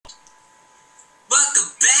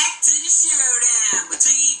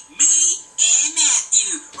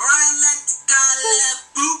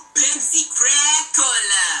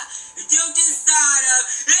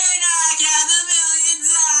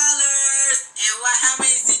how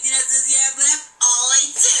many safety nets does he have left? Only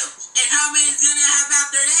 2. And how many is gonna have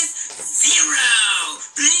after this? 0.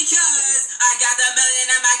 Because I got the million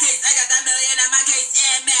on my case. I got the million on my case,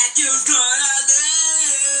 and Matthew's gonna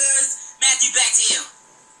lose. Matthew, back to you,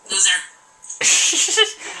 loser.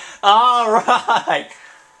 All right.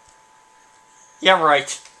 Yeah,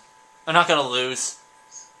 right. I'm not gonna lose.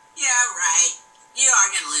 Yeah, right. You are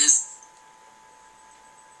gonna lose.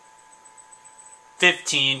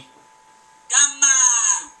 15. Come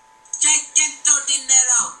on. Chequento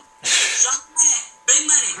dinero. Big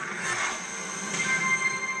money.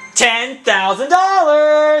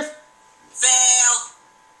 $10,000. Fail.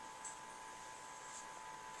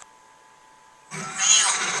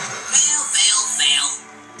 Fail.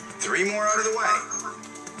 3 more out of the way.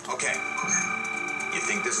 Okay. You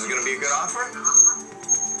think this is going to be a good offer?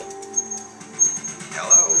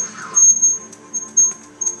 Hello?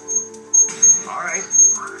 All right.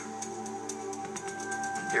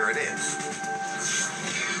 Here it is.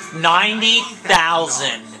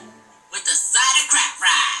 90,000. With the side of crap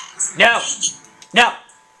fries. No. Take it. No.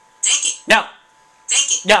 Take it. No.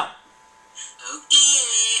 Take it. No. Okay.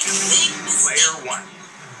 Big mistake. Player 1.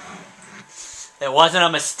 It wasn't a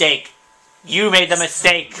mistake. You made the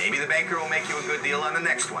mistake. Maybe the banker will make you a good deal on the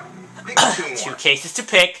next one. Pick 2 more. 2 cases to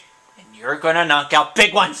pick, and you're gonna knock out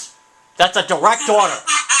big ones. That's a direct order.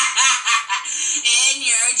 In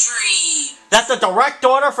your dream. That's a direct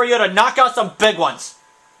order for you to knock out some big ones.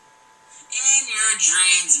 In your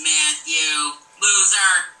dreams, Matthew.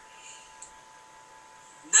 Loser.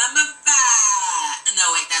 Number 5.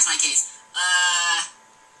 No, wait, that's my case.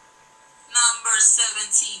 Number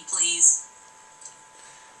 17, please.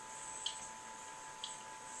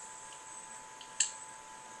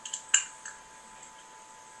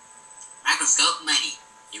 Microscope money.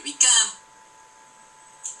 Here we come.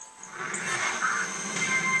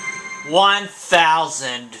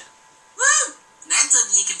 1,000. Woo! That's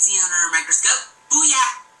something you can see under a microscope.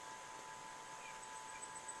 Booyah!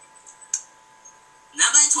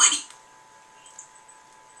 Number 20.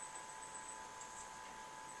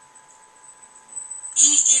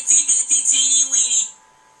 Itsy bitsy teeny weeny.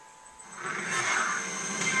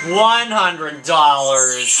 $100. Yeah!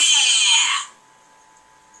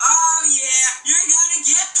 Oh yeah, you're gonna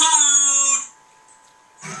get pwned!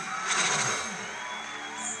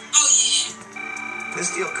 Oh yeah. This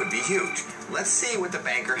deal could be huge. Let's see what the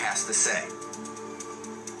banker has to say.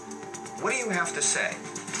 What do you have to say?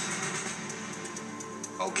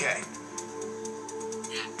 Okay.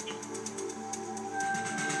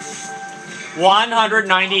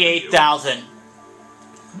 198,000.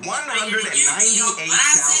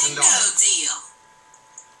 $198,000. No deal.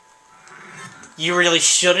 You really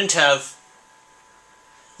shouldn't have.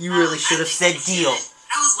 You really should have said deal.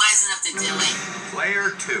 I was wise enough to do it. Player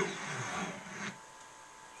 2.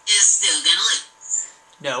 Is still gonna lose.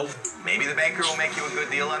 No. Maybe the banker will make you a good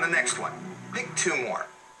deal on the next one. Pick 2 more.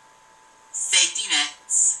 Safety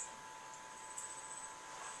nets.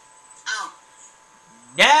 Oh,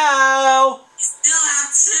 No. you still have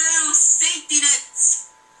 2 safety nets.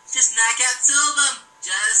 Just knock out 2 of them.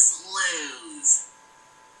 Just lose.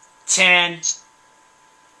 10.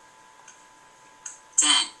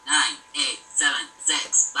 10, 9, 8, 7,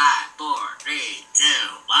 6, 5, 4, 3,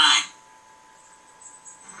 2, 1.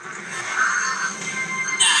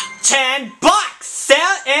 $10.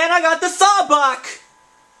 And I got the sawbuck.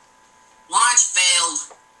 Launch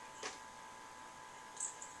failed.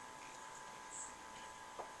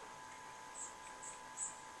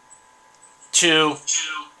 Two.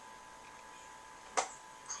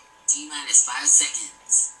 T minus 5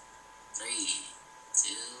 seconds. 3,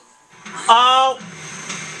 2, 1. Oh.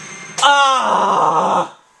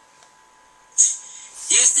 Ah.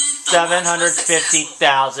 Houston, the launch was successful.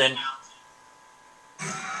 750,000.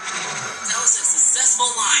 That was a successful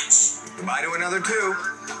launch. Goodbye to another 2.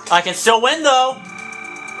 I can still win though. I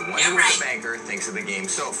wonder Yeah, what right. the banker thinks of the game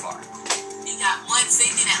so far. You got 1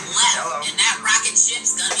 safety net left, Hello. and that rocket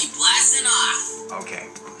ship's gonna be blasting off. Okay.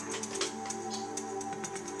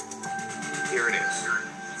 Here it is.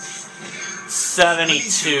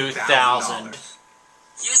 72,000.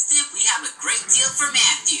 Houston, we have a great deal for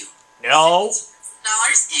Matthew. No.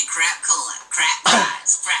 $2 and crap cola, crap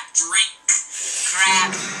fries, crap drink,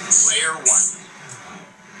 crap. Player 1.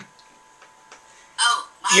 Oh,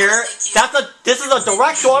 my mistake, Houston. This is a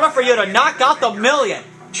direct order for you to knock out the million.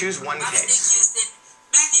 Choose 1 My mistake, case. Houston.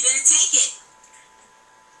 Matthew didn't take it.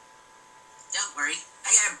 Don't worry,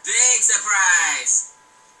 I got a big surprise.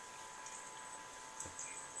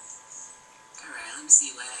 Alright, let me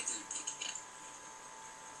see what I didn't pick yet.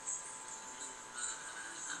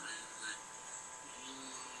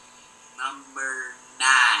 Number 9.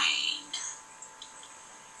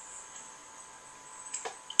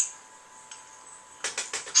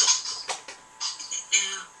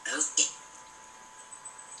 Okay.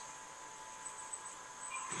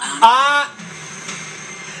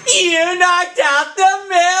 You knocked out the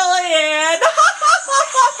million!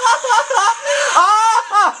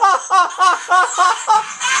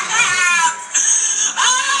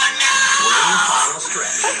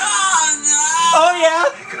 Oh yeah!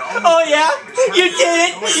 Oh yeah! You did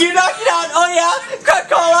it! You knocked it out! Oh yeah!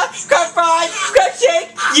 Coca-Cola! Coke fries! Coke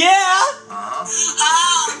shake! Yeah! Oh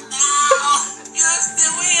no!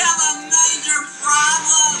 Houston, we have a major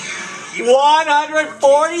problem! $140,000!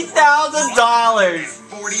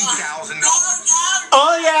 $40,000.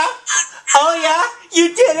 Oh yeah! Oh yeah!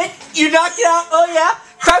 You did it! You knocked it out! Oh yeah!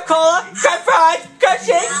 Coca-Cola! Coke fries! Coke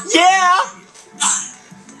shake! Yeah!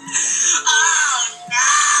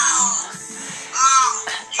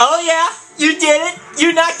 Oh yeah! You did it!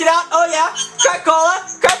 You knocked it out! Oh yeah! Coca-Cola!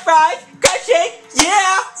 Coke fries! Coke shake!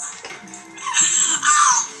 Yeah!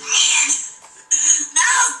 Oh man!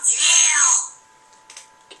 No deal!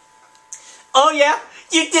 Oh yeah!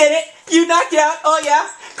 You did it! You knocked it out! Oh yeah!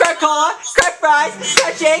 Coca-Cola! Coke fries!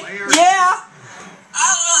 Coke shake! Yeah!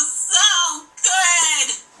 Oh, so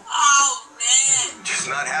good! Oh man! Just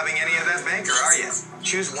not having any of that banker, are you?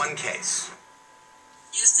 Choose one case.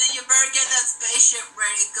 Houston, you better get that spaceship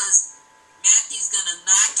ready, because Matthew's gonna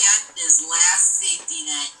knock out this last safety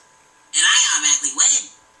net. And I automatically win.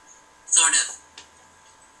 Sort of.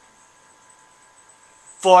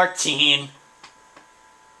 14.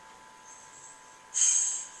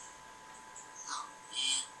 Oh,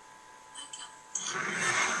 man.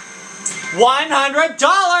 $100!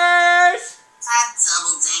 Double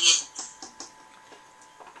dang it.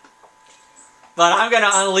 But I'm gonna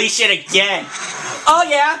unleash it again. Oh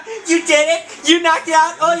yeah, you did it. You knocked it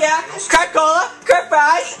out. Oh yeah, Coca-Cola, Coke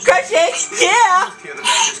fries, Coke shake. Yeah. Hear the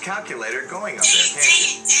banker's calculator going up there, can't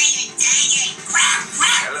you? Dang it. Crap.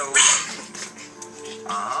 Hello.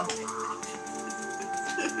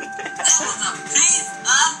 That was a piece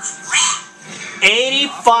of crap.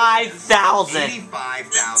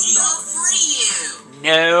 $85,000. Deal for you.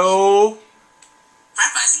 No.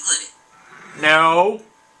 French fries included. No.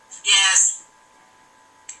 Yes.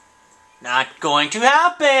 Not going to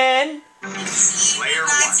happen. Player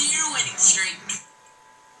Back one. to your winning streak.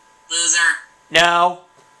 Loser. No.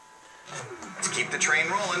 Let's keep the train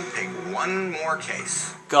rolling. Pick one more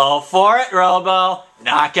case. Go for it, Robo.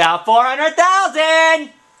 Knock out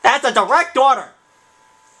 400,000. That's a direct order.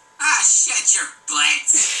 Ah, shut your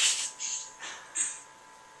butt.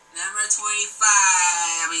 Number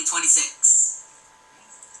 26.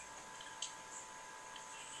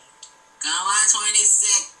 Come on,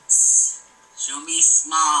 26. Show me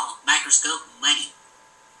small microscope money.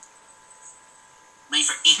 Money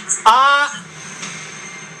for ink.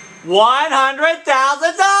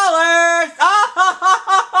 $100,000.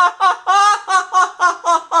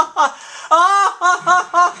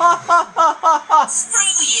 Screw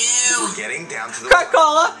you. We're getting down to the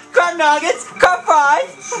Coca-Cola, crab nuggets, crab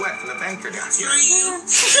fries. sweat from the banker down here. Screw you.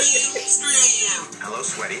 Hello,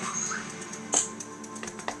 Sweaty.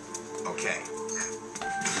 Okay.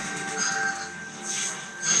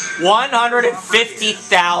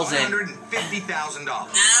 $150,000. $150,000. No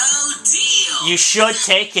deal. You should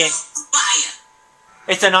take it. Buy it.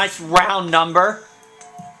 It's a nice round number.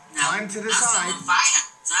 No, Time to I'm decide. still on fire,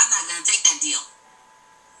 so I'm not gonna take that deal.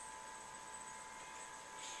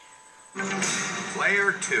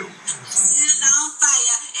 Player two. Still on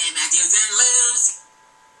fire, and Matthew's gonna lose.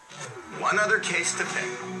 One other case to pick.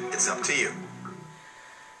 It's up to you.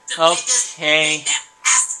 The biggest Okay. thing that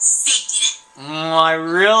has safety net. I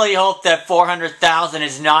really hope that 400,000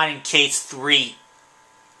 is not in case 3.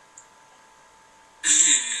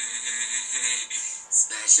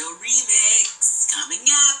 Special remix coming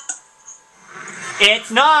up.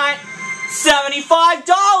 It's not.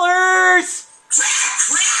 $75. Crap.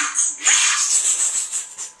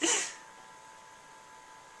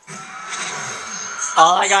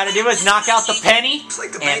 All I gotta do is knock out the penny, Looks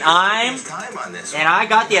like the and banker took his time on this one. I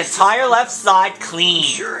got the entire left side clean.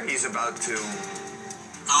 Sure, he's about to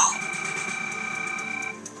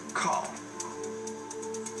call.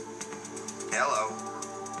 Hello.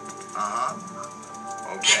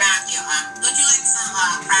 Okay. Hey Matthew, would you like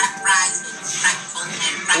some fries with breakfast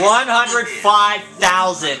and breakfast?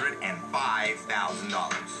 $105,000.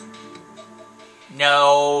 $105,000.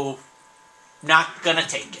 No, not gonna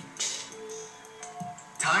take it.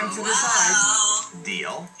 Time to decide.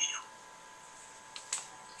 Deal.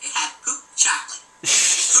 It had poop chocolate.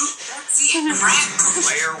 Poop, that's it. Crack.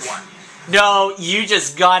 Player one. No, you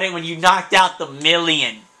just got it when you knocked out the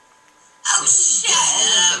million. Oh, shut Almost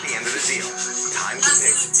up. at the end of the deal. Time to I was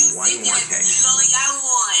pick doing one 250 more and case. you only got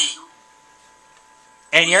one.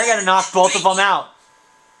 And you're gonna knock both of them out.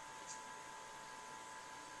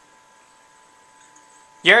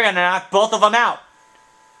 You're gonna knock both of them out.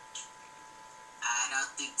 I don't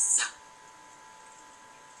think so.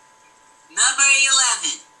 Number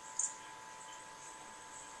 11.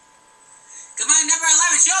 Come on, number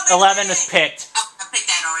 11. Show me. 11 is picked. Oh, I picked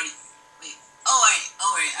that already. Wait. Oh, wait.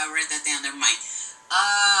 I read that down. Never mind.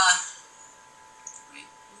 Wait.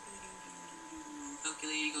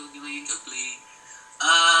 Calculating.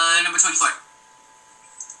 Number 24.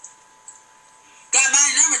 Got my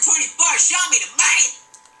number 24. Show me the money.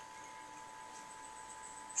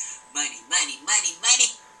 Money.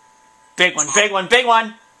 Big one.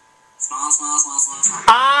 Small.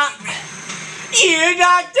 You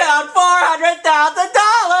knocked down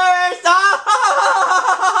 $400,000.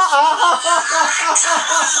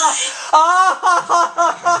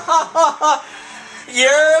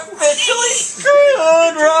 You're officially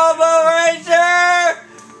screwed, RoboRager.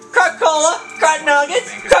 Crud Cola, Crud Nuggets,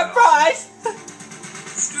 Crud Fries.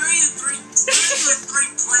 Screw you three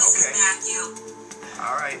places, Okay. Matthew.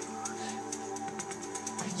 All right.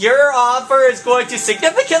 Your offer is going to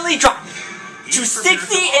significantly drop to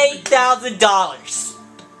 $68,000.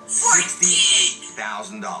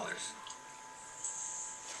 $68,000.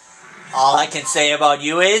 All I can say about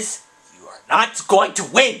you is, you are not going to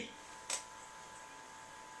win.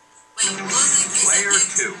 Wait, what was it? Player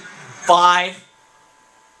 2. 5.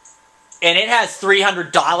 And it has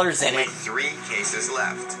 $300 in Only it. 3 cases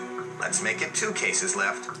left. Let's make it 2 cases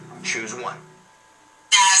left. Choose one.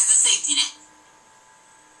 That's the safety net.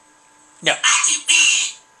 No. I can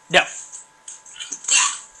win. No. Yeah.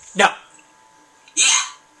 No. Yeah.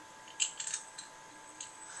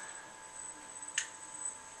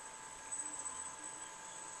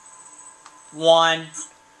 One.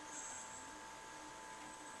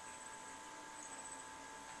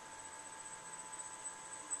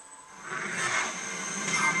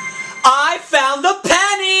 I found the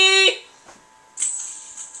penny!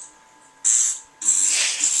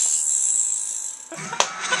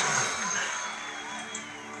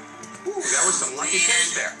 Ooh, that was some lucky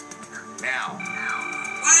picks there. Now,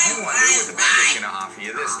 I wonder what the bank is Why? going to offer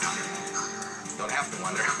you this time. Don't have to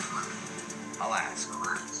wonder. I'll ask.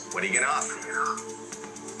 What are you going to offer?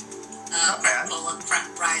 Prep Cola, prep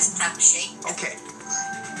fries, prep shake. Okay.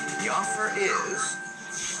 The offer is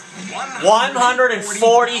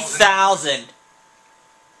 $140,000.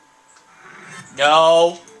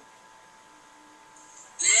 No.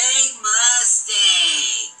 Big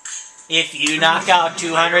mistake. If you knock out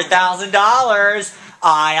 $200,000,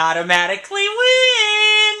 I automatically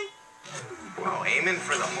win. Well, aiming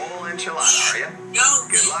for the whole enchilada, are you? No.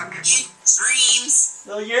 Good luck. In dreams.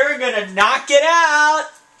 So you're gonna knock it out.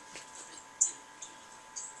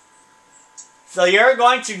 So you're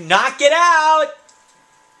going to knock it out.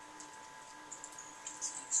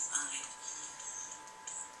 That's fine.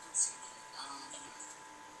 Let's see.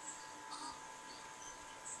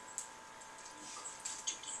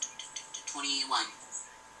 21.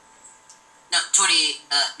 No, 28.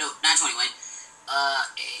 No, not 21.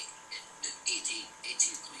 18.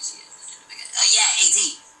 18. Let me see it. Yeah,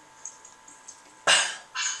 18.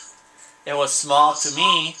 It was small to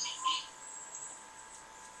me.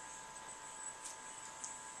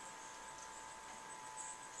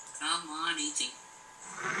 Come on, 18.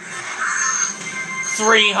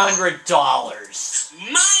 $300.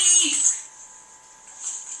 Money!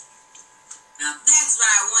 Now that's what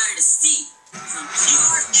I wanted to see. Some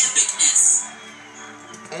pure epicness.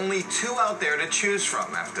 Only 2 out there to choose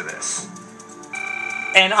from after this.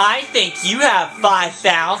 And I think you have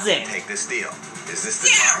 5,000. Take this deal. Is this the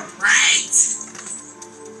Yeah, time? right.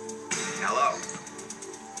 Hello.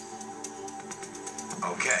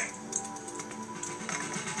 Okay.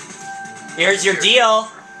 Here's your deal.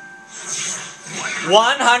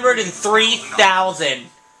 $103,000.